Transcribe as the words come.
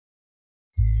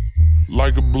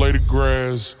like a blade of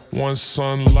grass. One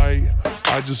sunlight,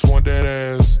 I just want that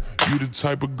ass. You the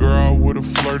type of girl I would've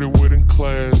flirted with in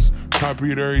class.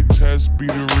 Copied every test, be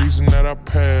the reason that I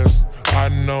passed. I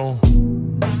know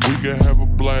we could have a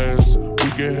blast, we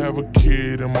could have a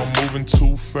kid. Am I moving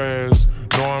too fast?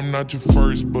 No, I'm not your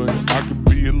first, but I could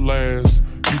be your last.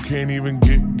 You can't even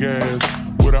get gas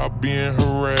without being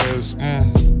harassed.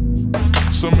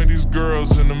 Some of these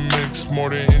girls in the mix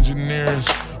more than engineers,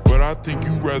 but I think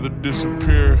you'd rather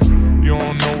disappear. You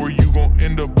don't know where you gon'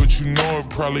 end up, but you know it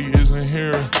probably isn't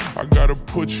here. I gotta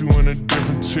put you in a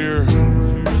different tier.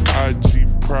 IG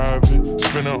private,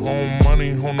 spend her own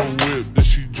money on the whip that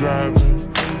she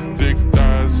driving. Thick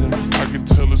thighs and I can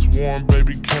tell it's warm,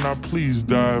 baby, can I please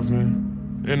dive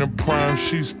in? In her prime,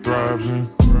 she's thriving.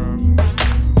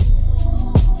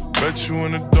 Bet you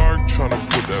in the dark, tryna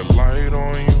put that light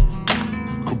on you.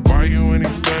 Could buy you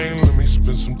anything, let me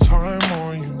spend some time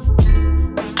on you.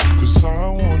 Cause I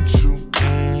want you.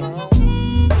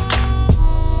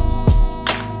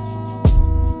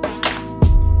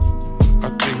 I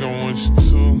think I want you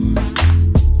too.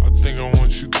 I think I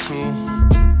want you too.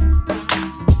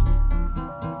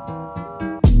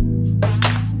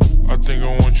 I think I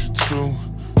want you too.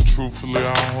 Truthfully,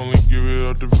 I only give it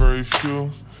up to very few.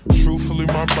 Truthfully,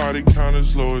 my body count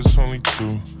is low, it's only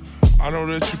 2. I know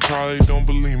that you probably don't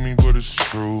believe me, but it's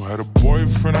true. Had a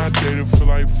boyfriend I dated for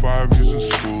like 5 years in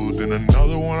school. Then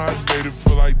another one I dated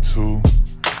for like 2,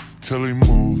 till he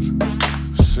moved.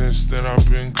 Since then I've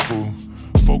been cool,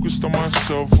 focused on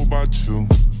myself, what about you?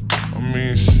 I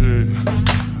mean shit,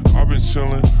 I've been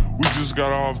chillin'. We just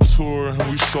got off tour and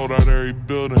we sold out every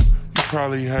building. You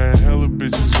probably had hella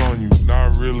bitches on you,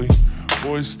 not really.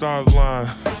 Boy, stop lying,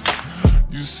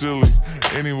 you silly.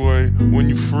 Anyway, when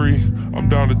you free, I'm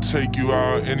down to take you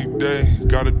out any day.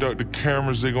 Gotta duck the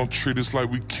cameras, they gon' treat us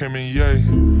like we Kim and Ye.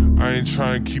 I ain't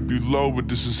trying to keep you low, but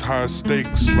this is high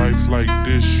stakes. Life like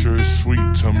this sure is sweet,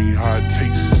 tell me how it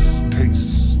tastes.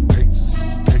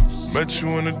 Met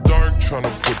you in the dark, tryna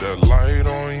put that light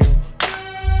on you.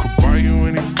 Could buy you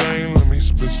anything, let me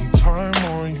spend some time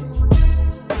on you.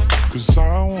 Cause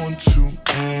I want you.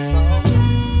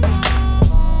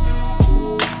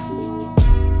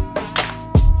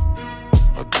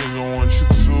 I think I want you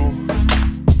too.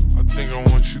 I think I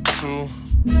want you too.